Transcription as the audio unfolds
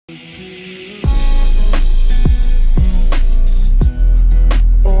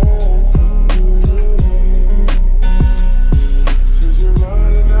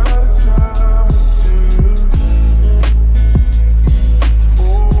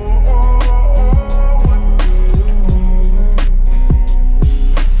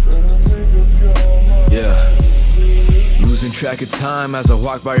back in time as I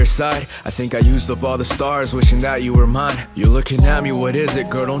walk by your side. I think I used up all the stars, wishing that you were mine. You're looking at me, what is it,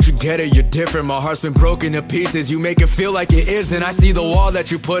 girl? Don't you get it? You're different. My heart's been broken to pieces. You make it feel like it isn't. I see the wall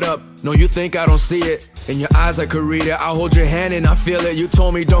that you put up. No, you think I don't see it. In your eyes I could read it. I hold your hand and I feel it. You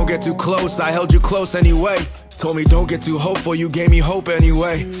told me don't get too close, I held you close anyway. Told me don't get too hopeful, you gave me hope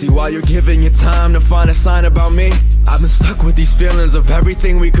anyway. See, while you're giving your time to find a sign about me, I've been stuck with these feelings of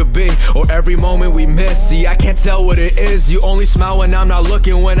everything we could be, or every moment we miss. See, I can't tell what it is. You only smile when I'm not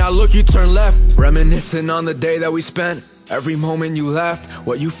looking. When I look, you turn left. Reminiscing on the day that we spent. Every moment you laughed.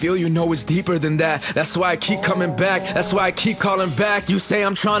 What you feel, you know, is deeper than that. That's why I keep coming back. That's why I keep calling back. You say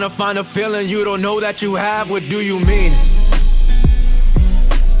I'm trying to find a feeling you don't know that you have. What do you mean?